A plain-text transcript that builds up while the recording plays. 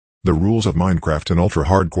The rules of Minecraft in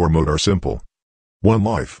ultra-hardcore mode are simple. 1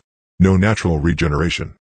 life. No natural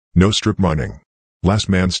regeneration. No strip mining. Last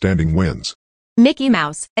man standing wins. Mickey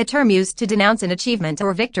Mouse, a term used to denounce an achievement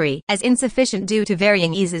or victory as insufficient due to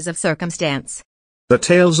varying eases of circumstance. The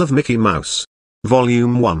Tales of Mickey Mouse.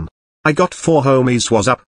 Volume 1. I got 4 homies,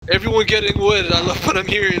 Wassup. Everyone getting wood. I love what I'm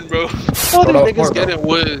hearing, bro. All these niggas getting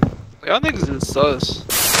wood. Y'all niggas is sus.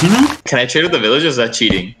 Can I trade with the village or is that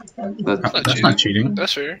cheating? That's not cheating.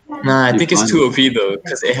 That's fair. Nah, I think it's too OP though,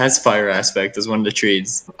 because it has fire aspect as one of the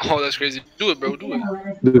trades. Oh, that's crazy. Do it, bro. Do it.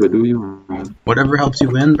 Do it, do you? Whatever helps you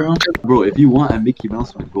win, bro. Bro, if you want a Mickey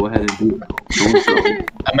Mouse one, go ahead and do it, bro. Don't show.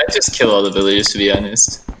 I might just kill all the villagers to be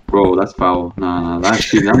honest. Bro, that's foul. Nah, that's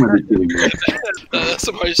cheating. That might be cheating, bro. Nah, that's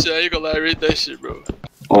some hard shit. I ain't gonna lie. I read that shit, bro.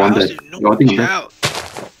 Oh, I'm dead. Yo, I think I'm dead.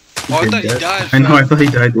 Oh, I thought he died. I know, I thought he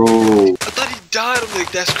died. Bro. I thought he died. I'm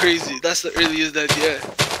like, that's crazy. That's the earliest that, yeah.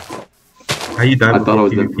 How you died I thought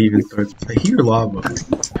before it was PvP even starts? I hear lava.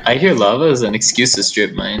 I hear lava is an excuse to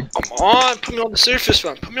strip mine. Come on, put me on the surface,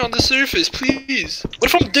 fam. Put me on the surface, please.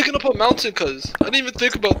 What if I'm digging up a mountain, cuz? I didn't even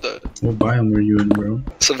think about that. What biome were you in, bro?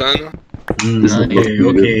 Savannah.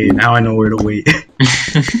 Okay, now I know where to wait.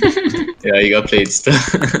 Yeah, you got played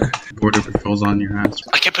stuff. Border patrol's on your ass.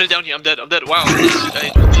 I can't put it down here. I'm dead. I'm dead. Wow.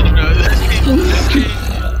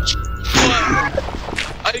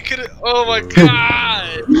 I couldn't. Oh my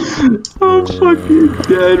god. I'm fucking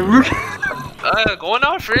dead, bro. Going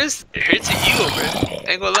out first, it hurts your ego, bro.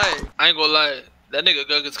 Ain't gonna lie. I ain't gonna lie. That nigga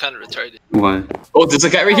Gagan's kind of retarded. Why? Oh, there's a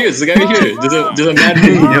guy right here. There's a guy right here. There's a mad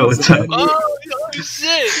dude. Yo, what's up? Oh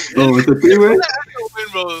shit. Oh, it's a three-way?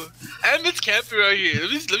 Bro. Amit's camping right here.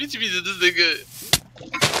 Let me see me this nigga.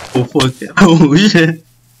 Oh fuck yeah. Oh shit.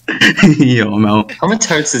 Yo, I'm out. How much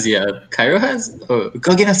hearts does he have? Cairo has? Oh,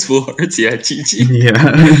 Gagan has full hearts. Yeah, GG. Yeah.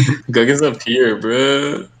 Gagan's up here,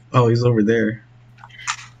 bro. Oh, he's over there.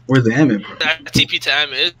 Where's the Amit, bro? That TP to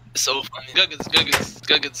Amit is so funny.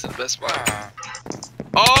 Gagan's the best spot.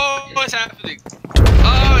 Oh, what's happening?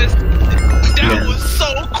 Oh, that was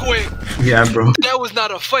so quick. Yeah, bro. That was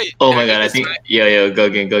not a fight. Oh my god, I think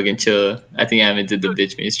Gagan, chill. I think Amit did the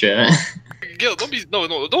bitch mace strat. Gil, don't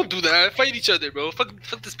do that. Fight each other, bro. Fuck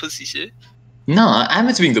this pussy shit. No,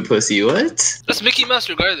 Amit's being the pussy. What? That's Mickey Mouse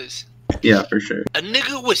regardless. Yeah, for sure. A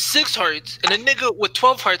nigga with 6 hearts and a nigga with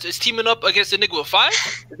 12 hearts is teaming up against a nigga with 5?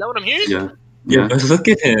 Is that what I'm hearing? Yeah. Yeah, but look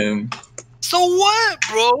at him. So what,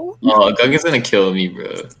 bro? Oh, Gagan's gonna kill me,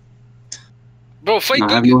 bro. Bro, fight Nah,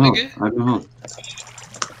 I have Gagan, no help. nigga. I have no help.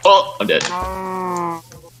 Oh, I'm dead.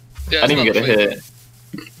 Yeah, I didn't even get a hit.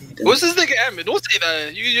 What's this nigga Amit? Don't say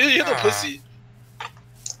that. You're the pussy.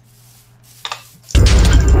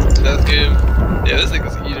 That's game. Yeah, this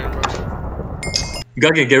nigga's a eater, bro.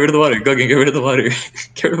 Gagan, get rid of the water. Gagan, get rid of the water.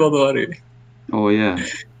 Get rid of all the water. Oh, yeah.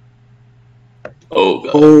 Oh,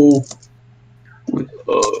 God. Oh.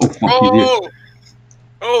 Oh. Oh!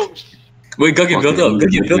 Oh! Wait, Gagan, build up.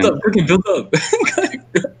 Gagan, build up. Gagan, build up.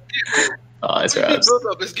 Oh, that's right. Build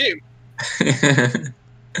up this game.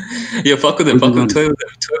 Yeah, fuck with him. Fuck with him. Toy with him.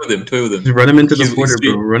 Toy with him. Toy with him. Just run him into the border,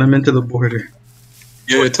 bro. Run him into the border.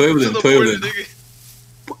 Yeah, toy with him. Toy with him. Nigga.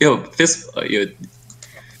 Yo, fist. Yo.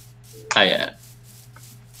 Ah, yeah.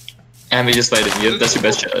 Amit, just fight him. Yeah, that's your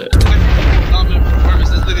best shot. This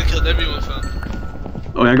nigga killed everyone, fam.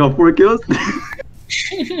 Oh, I got 4 kills?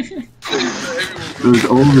 It was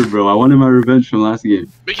over, bro. I wanted my revenge from last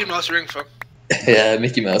game. Mickey Mouse ring, fam. Yeah,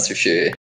 Mickey Mouse for sure.